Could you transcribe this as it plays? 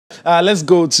let's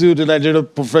go to the Nigerian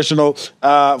Professional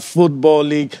Football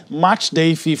League. Match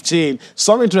day 15.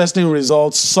 Some interesting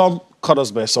results, some caught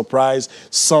us by surprise.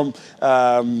 Some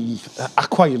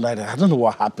Aqua United. I don't know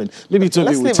what happened. Maybe Toby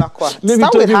Let's will leave Aqua. Maybe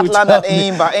Start Toby with Heartland and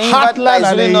Eimba. Eimba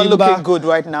is really not looking good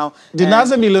right now. The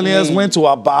Nazi Millionaires went to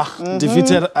Abia,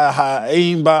 defeated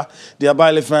Eimba, the Abia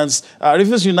Elephants.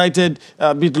 Rivers United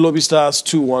beat Lobby Stars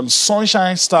 2-1.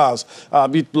 Sunshine Stars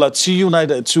beat Plateau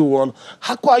United 2-1.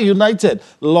 Aqua United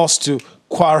lost to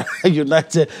Kwara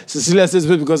United. Cecilia says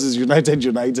because it's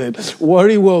United.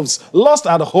 Warri Wolves lost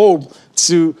at home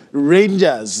to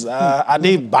Rangers. Are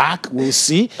they back? We'll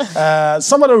see.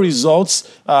 Some of the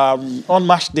results on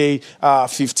match day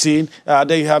 15.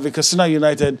 There you have it. Casino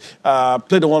United played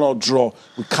a 1-1 draw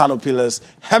with Kano Pillars.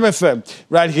 MFM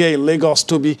right here in Lagos.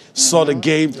 Toby saw the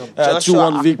game.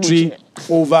 2-1 victory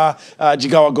over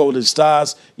Jigawa Golden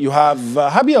Stars. You have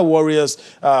Abia Warriors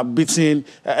beating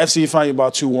FC Ifeanyi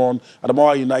 2-1.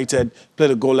 Adamawa United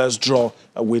played a goalless draw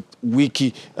with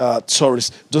Wiki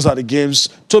Tourists. Those are the games.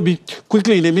 Toby,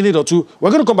 quickly in a minute or two, we're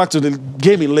going to come back to the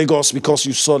game in Lagos because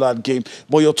you saw that game.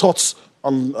 But your thoughts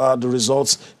on the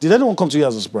results. Did anyone come to you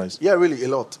as a surprise? Yeah, really, a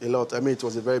lot. I mean, it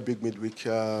was a very big midweek.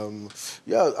 Yeah,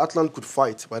 Atlant could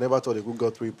fight, but I never thought they could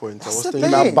get 3 points. I was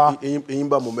thinking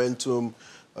Eimba momentum.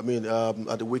 I mean,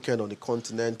 at the weekend on the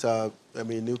Continental, I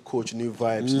mean, new coach, new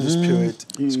vibes, new spirit,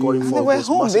 scoring 4 goals. They were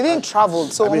home. They didn't travel.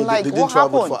 So I mean, like, they didn't what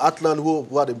travel happened? for Atlant,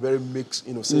 who had a very mixed,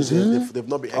 season. They've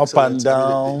not been excellent. Up and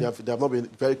down. I mean, they have not been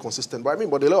very consistent. But I mean,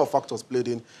 but a lot of factors played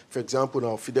in. For example,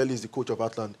 now Fidel is the coach of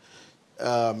Atlant.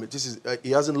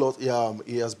 He hasn't lost.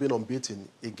 He has been unbeaten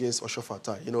against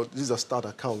Oshofatai. This is a start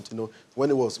account. When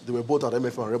they were both at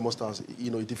MFM and Remo Stars. He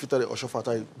defeated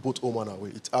Oshofatai both home and away.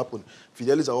 It happened.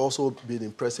 Fidelis have also been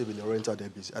impressive in the Oriental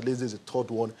derbies. At least this is the third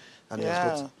one, and he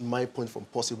has got 9 points from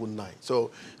possible 9.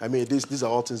 So I mean, these are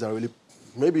all things that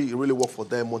really work for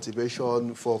them.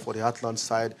 Motivation for the Atlant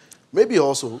side. Maybe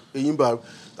also Eimba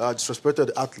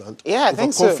disrespected Atlant. Yeah, I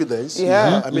think confidence. So.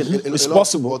 Yeah. I mean, it's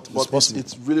possible. But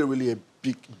it's really a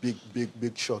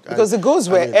big shock. Because the goals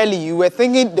were early. You were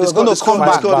thinking they were going to come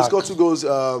back. They scored 2 goals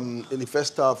in the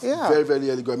first half. Yeah. Very, very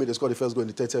early goal. I mean, they scored the first goal in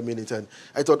the 30th minute, and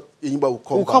I thought Eimba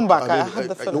would come back. I had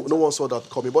the feeling. no one saw that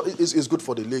coming. But it's good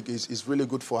for the league. It's really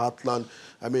good for Atlant.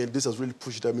 I mean, this has really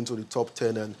pushed them into the top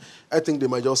 10, and I think they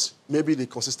might maybe the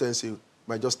consistency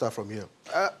might just start from here.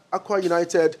 Aqua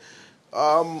United,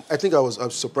 I think I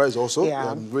was surprised also.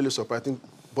 Yeah. I'm really surprised.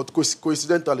 But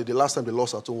coincidentally, the last time they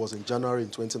lost at home was in January in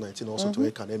 2019, also to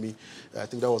Ekanemi. I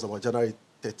think that was about January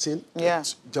 13. Yeah.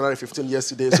 January 15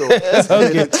 yesterday. So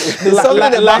okay.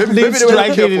 Maybe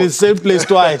striking in the same place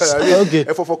twice. Okay.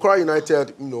 And for Kwara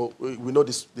United, we know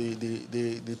this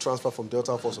the transfer from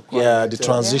Delta Force. Yeah, the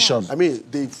transition. I mean,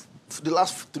 the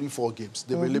last 3-4 games,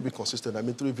 they've really been consistent. I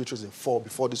mean, 3 victories in 4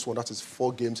 before this one. That is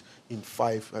 4 games in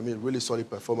 5. I mean, really solid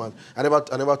performance. I never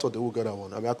thought they would get that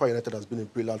one. I mean, Aqua United has been in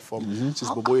brilliant form since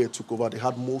Boboye took over. They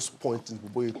had most points since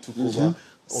Boboye took over.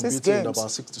 Unbeaten in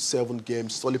about 6 to 7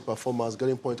 games. Solid performance,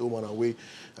 getting point home and away.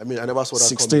 I mean, I never saw that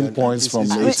 16 points from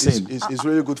 18. It's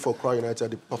really good for Kwara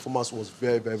United. The performance was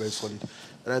very, very, very solid.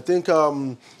 And I think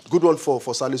good one for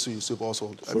Salisu Yusuf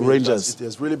also. I mean, Rangers. It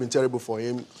has really been terrible for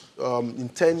him. In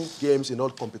 10 games in all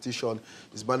competition,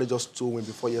 he's managed just 2 wins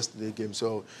before yesterday's game.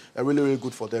 So really, really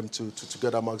good for them to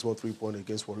get a maximum 3 points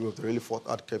against Warriors. They really fought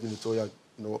hard. Kevin Itoya,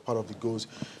 part of the goals.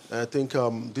 And I think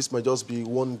this might just be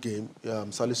one game.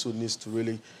 Salisu needs to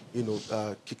really,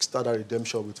 kickstart a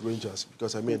redemption with Rangers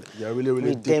because, I mean, they are really,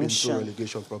 really deep into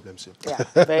relegation problems here.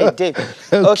 Yeah, very deep.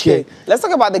 Okay, let's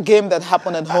talk about the game that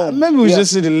happened at home. Maybe we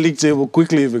just see the league table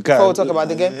quickly if we can. Before we talk about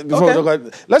the game? Before we talk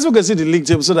about, let's look and see the league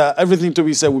table so that everything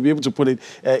Toby said, we'll be able to put it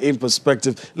in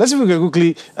perspective. Let's see if we can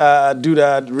quickly do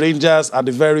that. Rangers at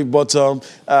the very bottom.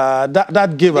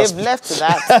 That game They've left to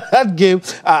that. that game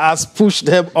has pushed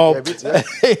them up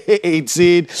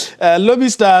 18. Lobby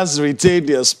Stars retained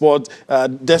their spot,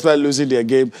 despite losing their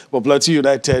game, but Plateau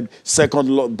United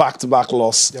second back-to-back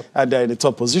loss, and they're in the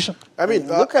top position. I mean,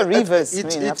 look at Rivers.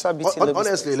 After beating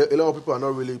honestly, a lot of people are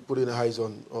not really putting their eyes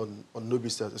on Lobby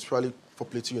Stars, especially for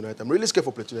Plateau United. I'm really scared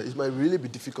for Plateau United. It might really be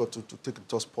difficult to take the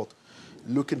top spot.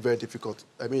 Looking very difficult.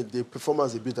 I mean, the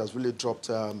performance a bit has really dropped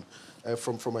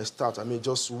from my start. I mean,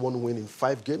 just 1 win in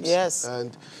 5 games. Yes.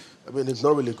 And I mean, it's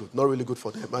not really good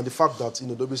for them. And the fact that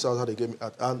Lobby Stars had a game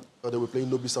they were playing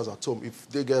Lobby Stars at home, if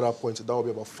they get that point, that will be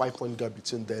about 5-point gap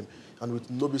between them. And with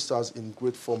Lobby Stars in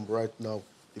great form right now,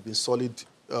 they've been solid.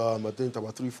 I think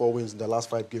about 3-4 wins in the last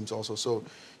 5 games also. So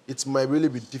it might really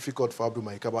be difficult for Abdul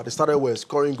Maika. But they started with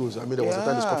scoring goals. I mean, there was a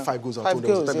time they scored 5 goals at home.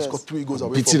 There was a time they scored 3 goals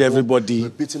away beating everybody.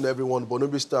 Beating everyone. But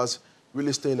Lobby Stars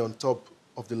really staying on top.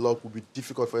 of the log will be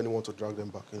difficult for anyone to drag them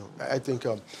back. You know, I think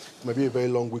it might be a very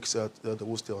long week that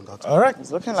will stay on that. All right.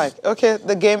 It's looking like, okay,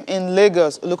 the game in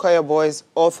Lagos, look at your boys,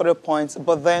 all 3 points.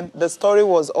 But then the story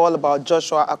was all about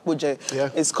Joshua Akpuje. Yeah.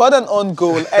 He scored an own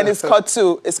goal and he scored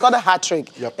 2. He scored a hat-trick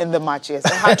in the match, yes.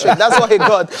 A hat-trick, that's what he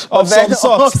got. Of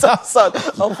some sort.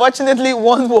 Unfortunately,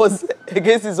 one was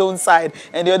against his own side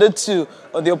and the other 2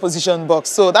 on the opposition box.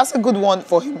 So that's a good one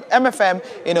for him. MFM,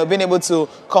 you know, being able to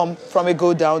come from a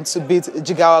goal down to beat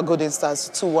Jigawa Golden Stars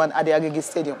 2-1 at the Agege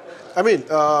Stadium. I mean,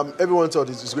 everyone thought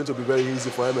it's going to be very easy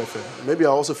for MFM. Maybe I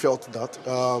also felt that.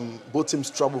 Both teams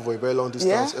traveled for a very long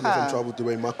distance. MFM traveled, they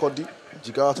were in Makurdi.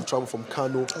 Jigawa to travel from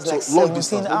Kano. So like long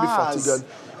distance, maybe fatigue.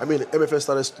 I mean, MFM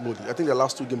started slowly. I think the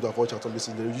last 2 games I've watched at this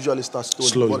season, they usually start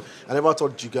slowly. But I never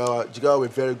thought Jigawa were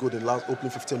very good in the last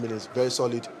opening 15 minutes. Very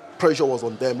solid. Pressure was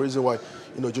on them. Reason why,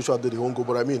 you know, Joshua did the own goal.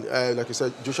 But I mean, like I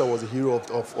said, Joshua was the hero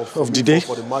of the day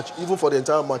for the match, even for the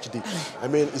entire match day. I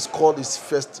mean, he scored his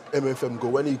first MFM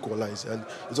goal when he equalized, and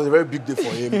it was a very big day for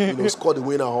him. You know, scored the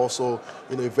winner also.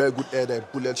 You know, a very good header, a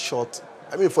bullet shot.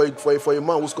 I mean, for a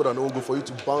man who scored an own goal, for you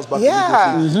to bounce back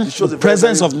immediately, it shows a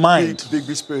presence very, of mind, big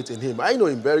spirit in him. I know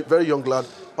him, very, very young lad,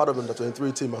 part of the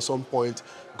 23 team at some point.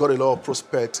 Got a lot of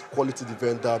prospect, quality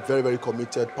defender, very, very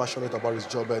committed, passionate about his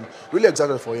job, and really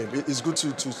excited for him. It's good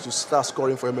to start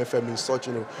scoring for MFM in such,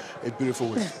 you know, a beautiful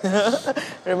way.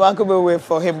 Remarkable way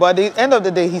for him. But at the end of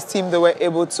the day, his team, they were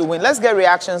able to win. Let's get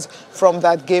reactions from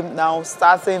that game now,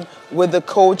 starting with the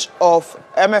coach of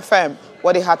MFM,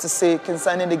 what he had to say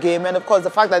concerning the game. And, of course, the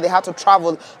fact that they had to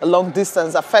travel a long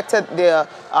distance affected their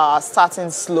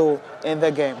starting slow in the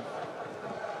game.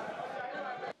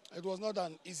 It was not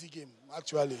an easy game,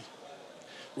 actually.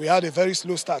 We had a very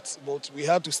slow start, but we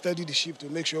had to steady the ship to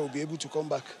make sure we'll be able to come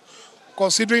back.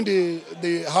 Considering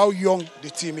how young the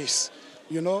team is,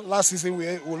 you know, last season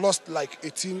we lost like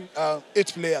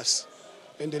 8 players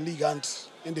in the league and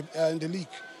in the league.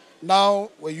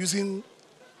 Now we're using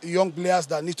young players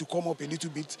that need to come up a little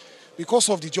bit. Because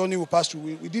of the journey we passed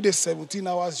through, we did a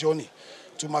 17-hour journey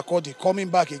to Makurdi. Coming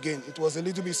back again, it was a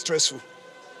little bit stressful,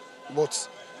 but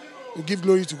we give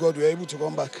glory to God, we were able to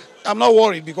come back. I'm not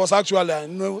worried because actually I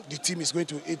know the team is going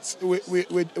to hit.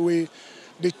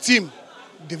 The team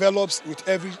develops with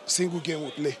every single game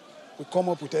we play. We come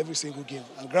up with every single game.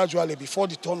 And gradually, before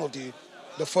the turn of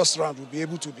the first round, we'll be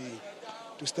able to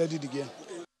steady the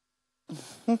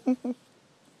game.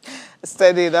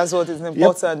 Steady, that's what is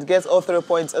important. Yep. Gets all 3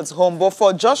 points at home. But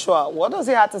for Joshua, what does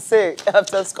he have to say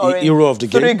after scoring hero of the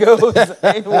game. 3 goals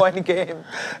in 1 game?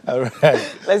 All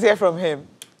right. Let's hear from him.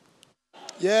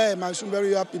 Yeah, I'm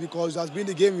very happy because it has been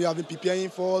the game we have been preparing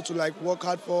for, to like work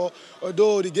hard for.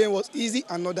 Although the game was easy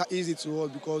and not that easy to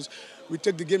hold because we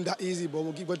take the game that easy, but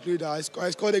we'll give God credit. I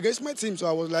scored against my team, so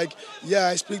I was like, yeah,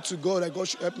 I speak to God. God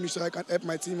should help me so I can help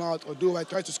my team out. Although I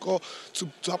tried to score to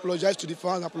apologize to the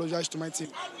fans, apologize to my team.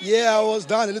 Yeah, I was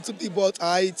down a little bit, but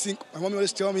I think my mom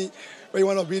always tell me, when you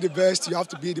want to be the best, you have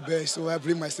to be the best. So I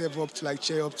bring myself up to like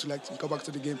cheer up to like to come back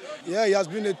to the game. Yeah, it has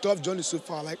been a tough journey so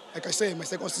far. Like I said, my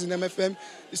second season in MFM,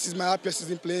 this is my happiest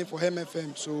season playing for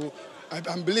MFM. So I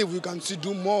believe we can still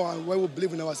do more, and when we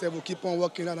believe in ourselves, we'll keep on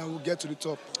working and we'll get to the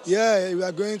top. Yeah, we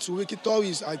are going to Wiki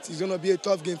Tories. It's going to be a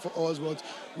tough game for us, but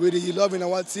with the love in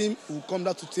our team, we'll come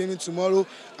back to training tomorrow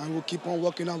and we'll keep on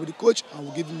working out with the coach and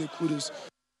we'll give him the kudos.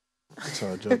 It's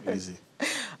our job easy.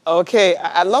 Okay,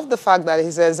 I love the fact that he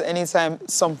says anytime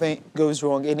something goes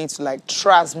wrong, he needs to like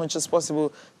try as much as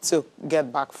possible to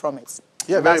get back from it.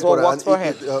 Yeah, that's very what worked for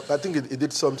him. I think it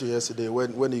did something yesterday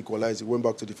when he equalized. He went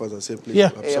back to the fans and said, "Please,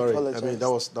 yeah. I'm sorry." I mean, that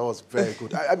was very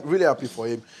good. I'm really happy for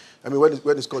him. I mean,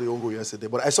 when he scored the own goal yesterday,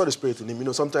 but I saw the spirit in him. You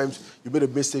know, sometimes you made a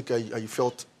mistake and you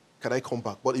felt, "Can I come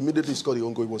back?" But immediately he scored the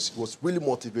own goal. He was really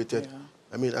motivated. Yeah.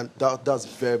 I mean, and that's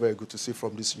very, very good to see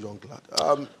from this young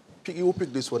lad. He will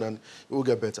pick this one and he will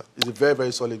get better. He's a very,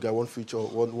 very solid guy, one feature,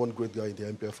 one great guy in the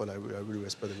MPFL. I really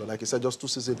respect him. But like I said, just 2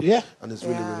 seasons, and he's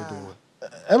really doing well.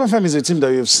 MFM is a team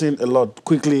that you've seen a lot.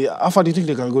 Quickly, how far do you think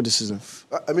they can go this season?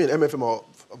 I mean, MFM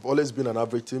have always been an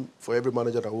average team. For every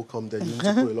manager that will come there, you need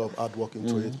to put a lot of hard work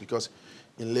into it because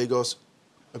in Lagos,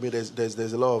 I mean,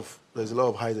 there's a lot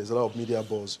of highs, there's a lot of media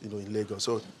buzz, you know, in Lagos.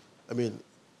 So, I mean,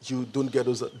 you don't get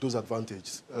those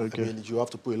advantages. Okay. I mean, you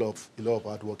have to put a lot of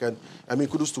hard work. And I mean,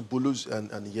 kudos to Bulus and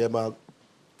Yema.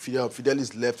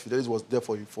 Fidelis left. Fidelis was there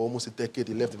for almost a decade.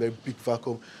 He left a very big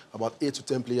vacuum. About 8 to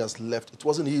 10 players left. It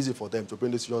wasn't easy for them to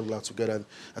bring this young lad together, and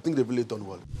I think they've really done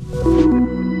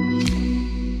well.